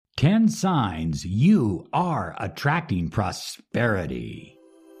10 signs you are attracting prosperity.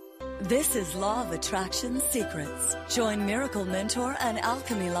 This is Law of Attraction Secrets. Join Miracle Mentor and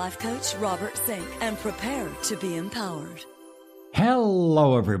Alchemy Life Coach Robert Zink and prepare to be empowered.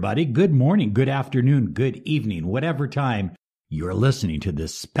 Hello, everybody. Good morning, good afternoon, good evening, whatever time you're listening to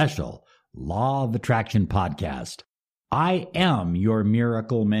this special Law of Attraction podcast. I am your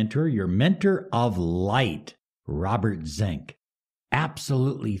miracle mentor, your mentor of light, Robert Zink.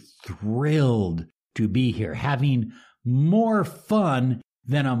 Absolutely thrilled to be here, having more fun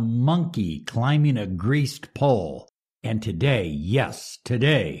than a monkey climbing a greased pole. And today, yes,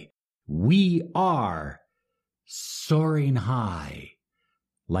 today, we are soaring high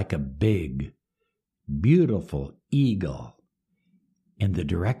like a big, beautiful eagle in the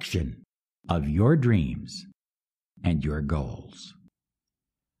direction of your dreams and your goals.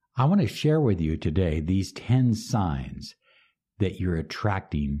 I want to share with you today these 10 signs that you're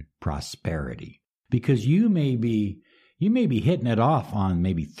attracting prosperity, because you may be hitting it off on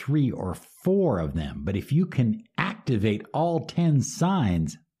maybe 3 or 4 of them, but if you can activate all 10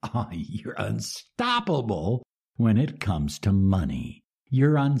 signs, you're unstoppable when it comes to money.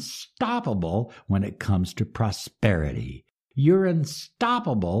 You're unstoppable when it comes to prosperity. You're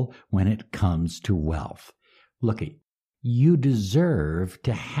unstoppable when it comes to wealth. Look, you deserve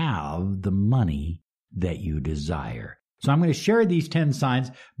to have the money that you desire. So I'm going to share these 10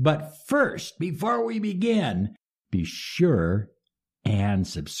 signs, but first, before we begin, be sure and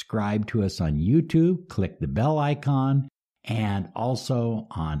subscribe to us on YouTube, click the bell icon, and also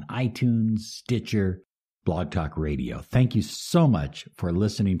on iTunes, Stitcher, Blog Talk Radio. Thank you so much for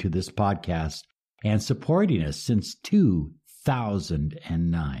listening to this podcast and supporting us since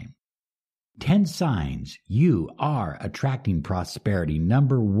 2009. 10 signs you are attracting prosperity.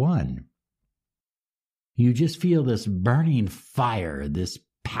 Number 1, you just feel this burning fire, this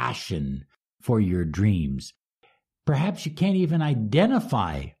passion for your dreams. Perhaps you can't even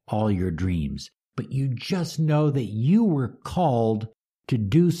identify all your dreams, but you just know that you were called to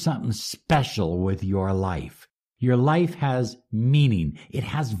do something special with your life. Your life has meaning, it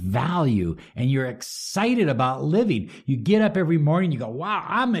has value, and you're excited about living. You get up every morning, you go, wow,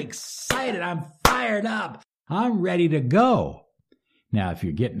 I'm excited, I'm fired up, I'm ready to go. Now, if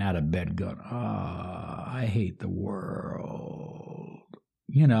you're getting out of bed going, I hate the world,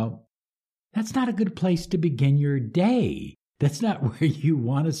 that's not a good place to begin your day. That's not where you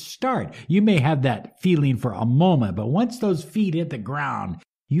want to start. You may have that feeling for a moment, but once those feet hit the ground,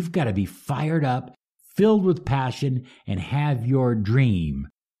 you've got to be fired up, filled with passion, and have your dream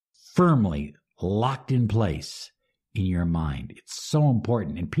firmly locked in place in your mind. It's so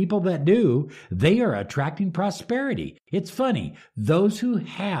important. And people that do, they are attracting prosperity. It's funny. Those who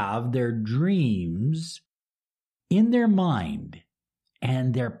have their dreams in their mind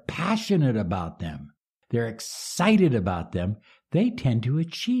and they're passionate about them, they're excited about them, they tend to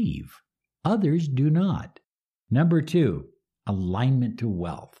achieve. Others do not. Number 2, alignment to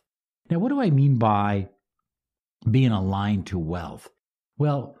wealth. Now, what do I mean by being aligned to wealth?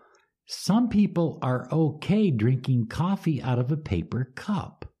 Well, some people are okay drinking coffee out of a paper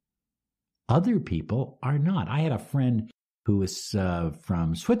cup. Other people are not. I had a friend who was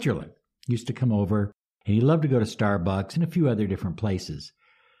from Switzerland, used to come over, and he loved to go to Starbucks and a few other different places.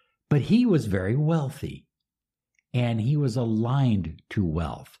 But he was very wealthy, and he was aligned to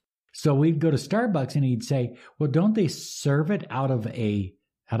wealth. So we'd go to Starbucks, and he'd say, well, don't they serve it out of a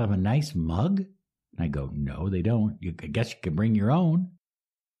nice mug? And I go, no, they don't. I guess you can bring your own.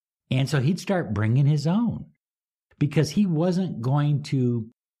 And so he'd start bringing his own because he wasn't going to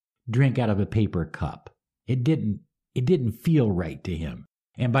drink out of a paper cup. It didn't feel right to him.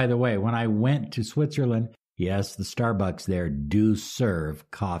 And by the way, when I went to Switzerland, yes, the Starbucks there do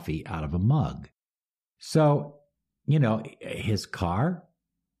serve coffee out of a mug. So, his car,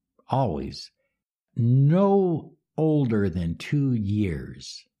 always no older than 2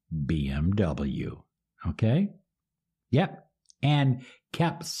 years, BMW. Okay? Yep. And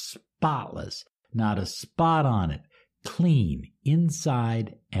kept spotless, not a spot on it, clean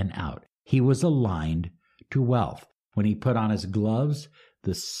inside and out. He was aligned to wealth. When he put on his gloves,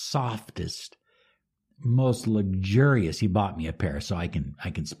 the softest, most luxurious, he bought me a pair so I can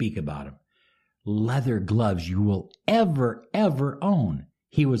speak about him, leather gloves you will ever own.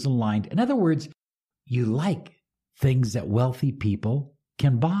 He was aligned. In other words, you like things that wealthy people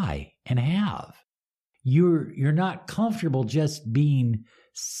can buy and have. You're not comfortable just being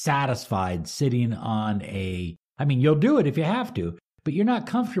satisfied sitting on you'll do it if you have to, but you're not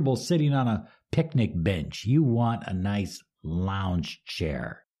comfortable sitting on a picnic bench. You want a nice lounge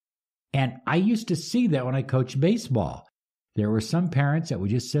chair. And I used to see that when I coached baseball. There were some parents that would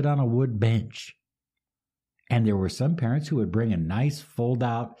just sit on a wood bench. And there were some parents who would bring a nice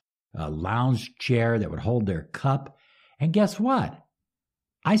fold-out lounge chair that would hold their cup. And guess what?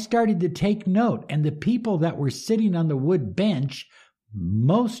 I started to take note, and the people that were sitting on the wood bench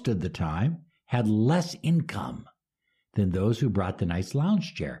most of the time had less income than those who brought the nice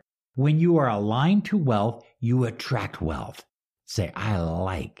lounge chair. When you are aligned to wealth, you attract wealth. Say, I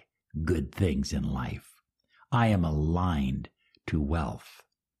like good things in life. I am aligned to wealth.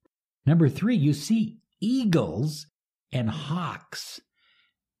 Number 3, you see eagles and hawks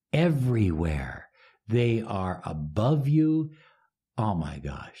everywhere. They are above you. Oh my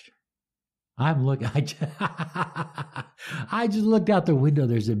gosh. I just looked out the window.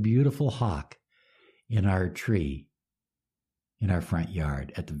 There's a beautiful hawk in our tree, in our front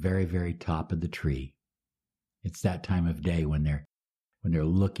yard, at the very, very top of the tree. It's that time of day when they're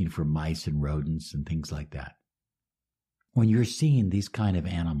looking for mice and rodents and things like that. When you're seeing these kind of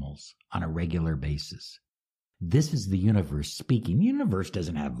animals on a regular basis, this is the universe speaking. The universe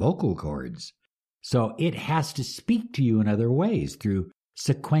doesn't have vocal cords, so it has to speak to you in other ways through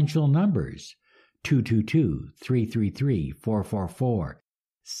sequential numbers. 222, 333, 444,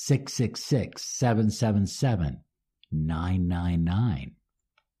 666, 777, 999.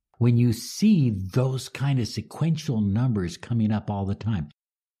 When you see those kind of sequential numbers coming up all the time.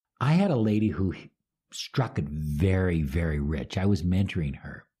 I had a lady who struck it very, very rich. I was mentoring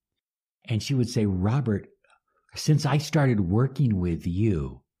her. And she would say, Robert, since I started working with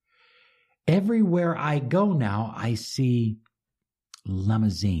you, everywhere I go now, I see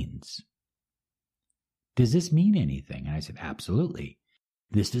limousines. Does this mean anything? And I said, absolutely.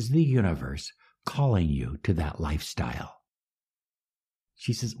 This is the universe calling you to that lifestyle.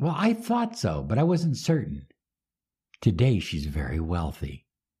 She says, well, I thought so, but I wasn't certain. Today, she's very wealthy,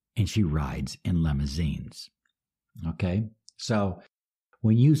 and she rides in limousines. Okay? So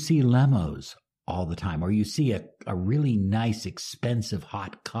when you see limos all the time, or you see a really nice, expensive,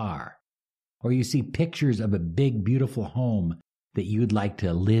 hot car, or you see pictures of a big, beautiful home that you'd like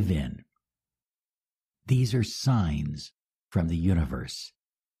to live in, these are signs from the universe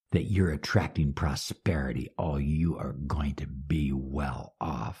that you're attracting prosperity. Oh, you are going to be well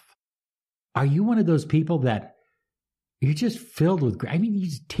off. Are you one of those people that you're just filled with,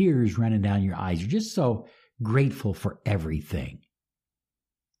 these tears running down your eyes? You're just so grateful for everything.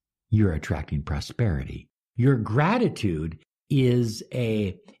 You're attracting prosperity. Your gratitude is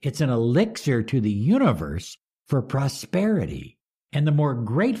it's an elixir to the universe for prosperity. And the more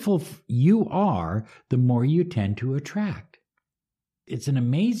grateful you are, the more you tend to attract. It's an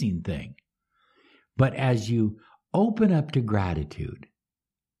amazing thing. But as you open up to gratitude,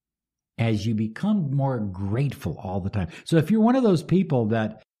 as you become more grateful all the time. So if you're one of those people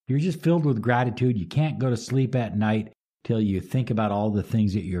that you're just filled with gratitude, you can't go to sleep at night till you think about all the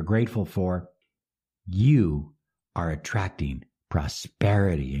things that you're grateful for, you are attracting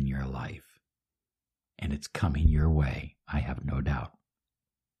prosperity in your life. And it's coming your way, I have no doubt.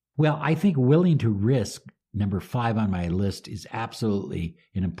 Well, I think willing to risk, number 5 on my list, is absolutely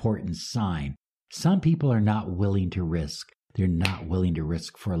an important sign. Some people are not willing to risk. They're not willing to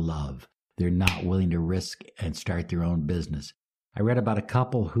risk for love. They're not willing to risk and start their own business. I read about a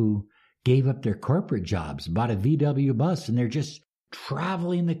couple who gave up their corporate jobs, bought a VW bus, and they're just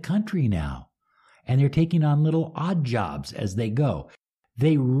traveling the country now. And they're taking on little odd jobs as they go.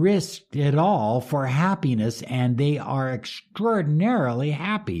 They risked it all for happiness, and they are extraordinarily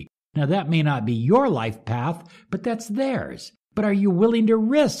happy. Now, that may not be your life path, but that's theirs. But are you willing to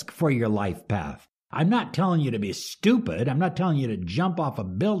risk for your life path? I'm not telling you to be stupid. I'm not telling you to jump off a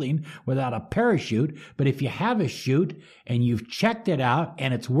building without a parachute. But if you have a chute and you've checked it out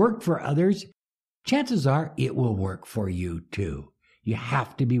and it's worked for others, chances are it will work for you too. You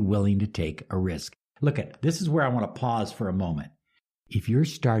have to be willing to take a risk. Look, this is where I want to pause for a moment. If you're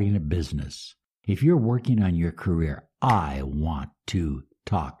starting a business, if you're working on your career, I want to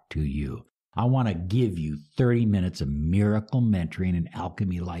talk to you. I want to give you 30 minutes of miracle mentoring and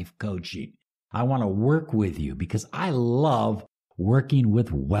alchemy life coaching. I want to work with you because I love working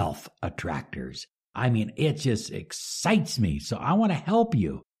with wealth attractors. It just excites me. So I want to help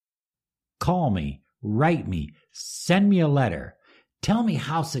you. Call me, write me, send me a letter. Tell me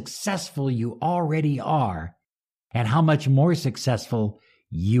how successful you already are and how much more successful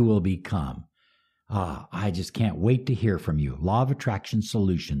you will become. I just can't wait to hear from you.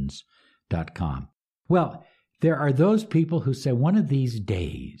 lawofattractionsolutions.com. Well, there are those people who say, one of these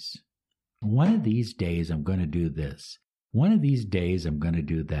days I'm going to do this. One of these days I'm going to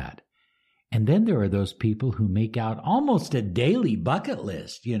do that. And then there are those people who make out almost a daily bucket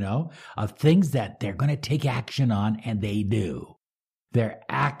list, of things that they're going to take action on, and they do. They're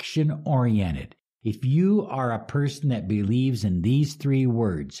action oriented. If you are a person that believes in these 3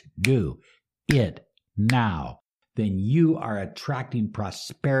 words, do it now, then you are attracting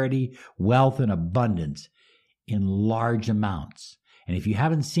prosperity, wealth, and abundance in large amounts. And if you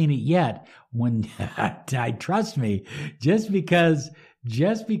haven't seen it yet, trust me, just because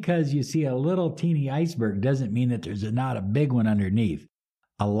you see a little teeny iceberg doesn't mean that there's not a big one underneath.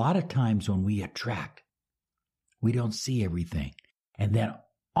 A lot of times when we attract, we don't see everything. And then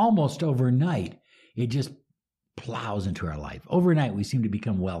almost overnight, it just plows into our life. Overnight, we seem to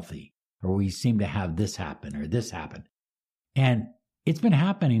become wealthy, or we seem to have this happen or this happen. And it's been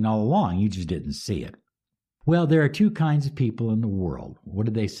happening all along. You just didn't see it. Well, there are 2 kinds of people in the world. What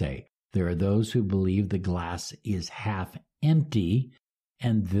do they say? There are those who believe the glass is half empty,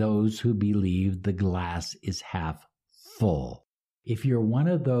 and those who believe the glass is half full. If you're one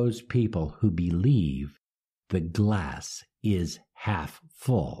of those people who believe the glass is half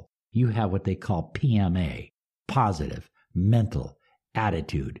full, you have what they call PMA, positive mental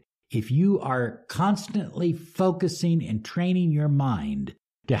attitude. If you are constantly focusing and training your mind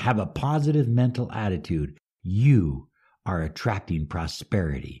to have a positive mental attitude, you are attracting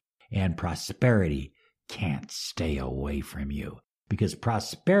prosperity, and prosperity can't stay away from you because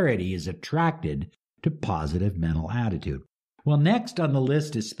prosperity is attracted to positive mental attitude. Well, next on the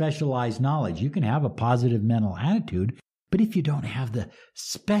list is specialized knowledge. You can have a positive mental attitude, but if you don't have the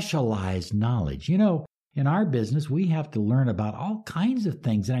specialized knowledge, in our business, we have to learn about all kinds of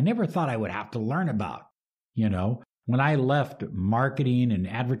things that I never thought I would have to learn about. When I left marketing and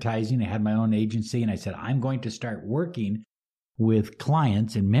advertising, I had my own agency, and I said, I'm going to start working with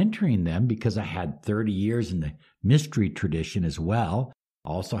clients and mentoring them because I had 30 years in the mystery tradition as well.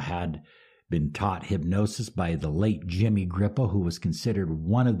 Also had been taught hypnosis by the late Jimmy Grippo, who was considered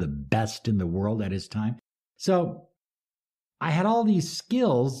one of the best in the world at his time. So I had all these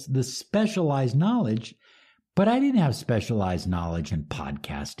skills, the specialized knowledge, but I didn't have specialized knowledge in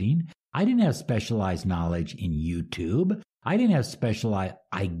podcasting. I didn't have specialized knowledge in YouTube. I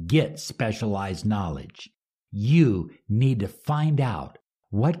get specialized knowledge. You need to find out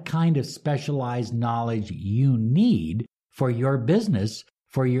what kind of specialized knowledge you need for your business,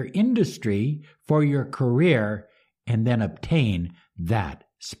 for your industry, for your career, and then obtain that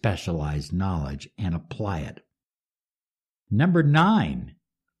specialized knowledge and apply it. Number 9,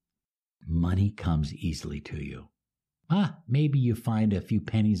 money comes easily to you. Maybe you find a few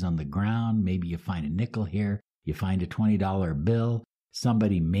pennies on the ground. Maybe you find a nickel here. You find a $20 bill.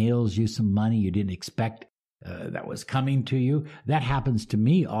 Somebody mails you some money you didn't expect that was coming to you. That happens to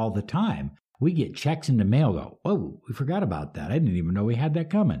me all the time. We get checks in the mail, go, oh, we forgot about that. I didn't even know we had that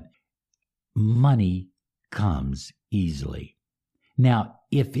coming. Money comes easily. Now,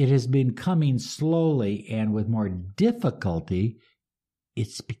 if it has been coming slowly and with more difficulty,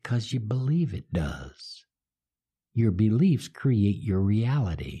 it's because you believe it does. Your beliefs create your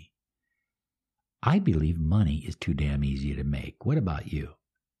reality. I believe money is too damn easy to make. What about you?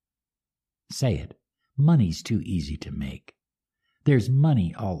 Say it. Money's too easy to make. There's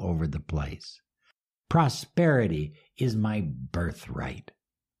money all over the place. Prosperity is my birthright.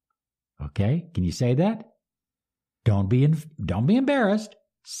 Okay? Can you say that? Don't be embarrassed.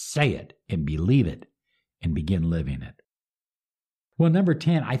 Say it and believe it and begin living it. Well, number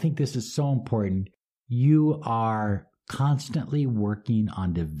 10, I think this is so important. You are constantly working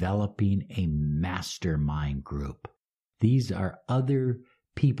on developing a mastermind group. These are other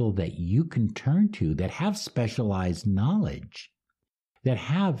people that you can turn to that have specialized knowledge, that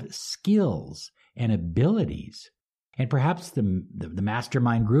have skills and abilities. And perhaps the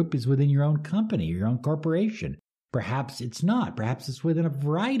mastermind group is within your own company, your own corporation. Perhaps it's not. Perhaps it's within a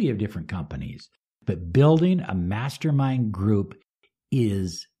variety of different companies. But building a mastermind group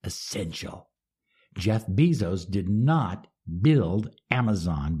is essential. Jeff Bezos did not build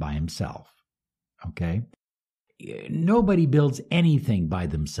Amazon by himself. Okay? Nobody builds anything by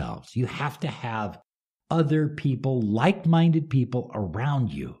themselves. You have to have other people, like-minded people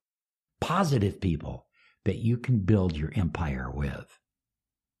around you, positive people that you can build your empire with.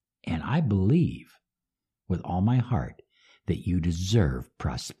 And I believe with all my heart that you deserve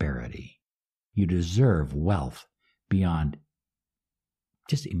prosperity. You deserve wealth beyond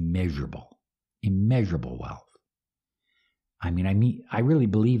just immeasurable wealth. I really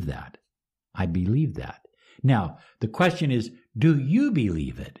believe that. I believe that. Now, the question is, do you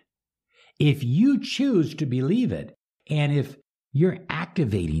believe it? If you choose to believe it, and if you're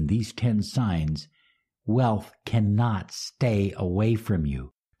activating these 10 signs, wealth cannot stay away from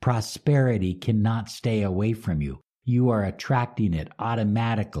you. Prosperity cannot stay away from you. You are attracting it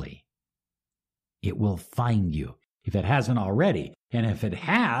automatically. It will find you if it hasn't already. And if it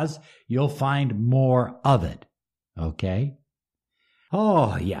has, you'll find more of it. Okay?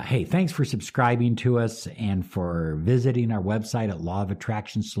 Oh, yeah. Hey, thanks for subscribing to us and for visiting our website at Law of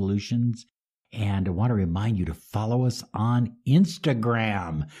Attraction Solutions. And I want to remind you to follow us on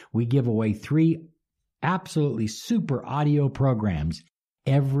Instagram. We give away 3 absolutely super audio programs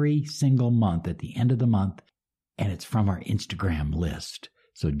every single month at the end of the month, and it's from our Instagram list.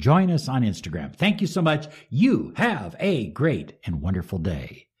 So join us on Instagram. Thank you so much. You have a great and wonderful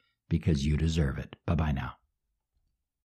day because you deserve it. Bye-bye now.